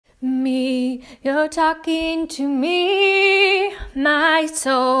me. You're talking to me, my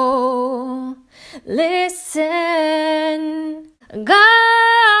soul. Listen, God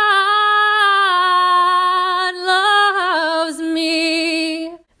loves me,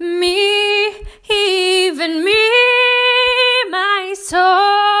 even me, my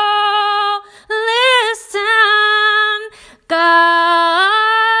soul. Listen, God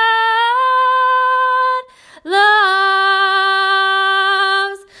loves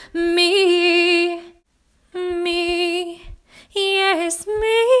me, yes,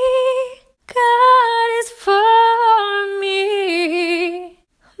 me. God is for me,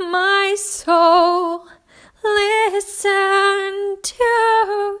 my soul. Listen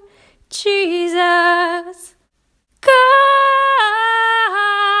to Jesus. God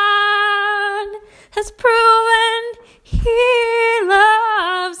has proven He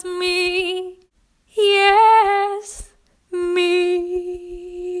loves me, yes, me.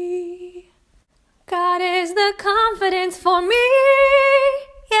 God is the confidence for me,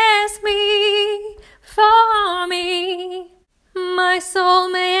 yes, me, for me. My soul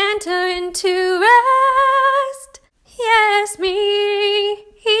may enter into rest, yes, me,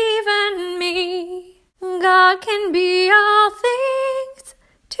 even me. God can be all things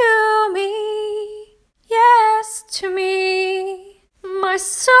to me, yes, to me. My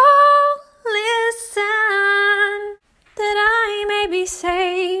soul, listen, that I may be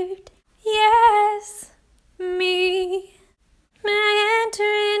saved, yes, me. May I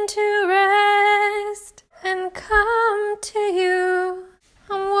enter into rest and come to you.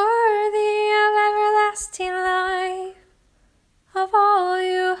 I'm worthy of everlasting life, of all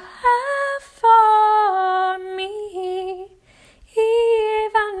you have for me,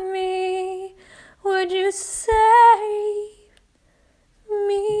 even me. Would you save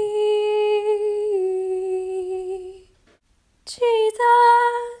me?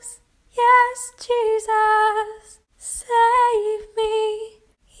 Jesus, yes, Jesus, save me,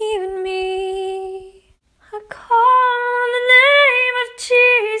 even me. I call on the name of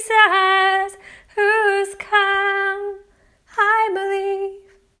Jesus, who's come. I believe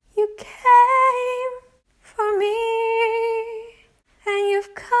you came for me, and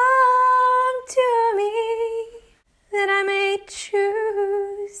you've come to me, that I may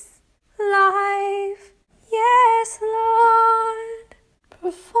choose life. Yes, Lord,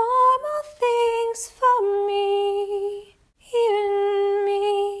 perform all things for me, even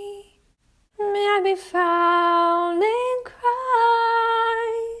me. May I be found in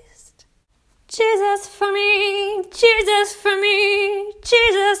Christ. Jesus for me, Jesus for me,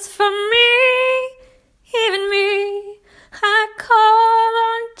 Jesus for me, even me. I call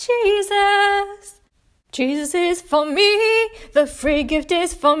on Jesus. Jesus is for me, the free gift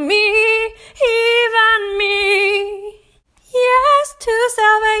is for me, even me. Yes to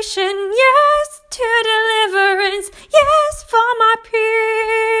salvation, yes to deliverance, yes for my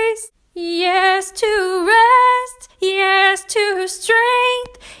peace, yes to rest, yes to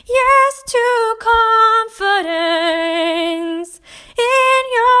strength, yes to confidence in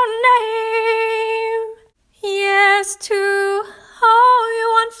your name, yes to all you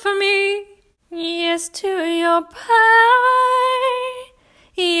want for me, yes to your power,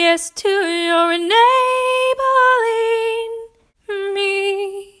 yes to your enabling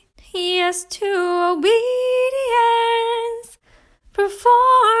me, yes to obedience.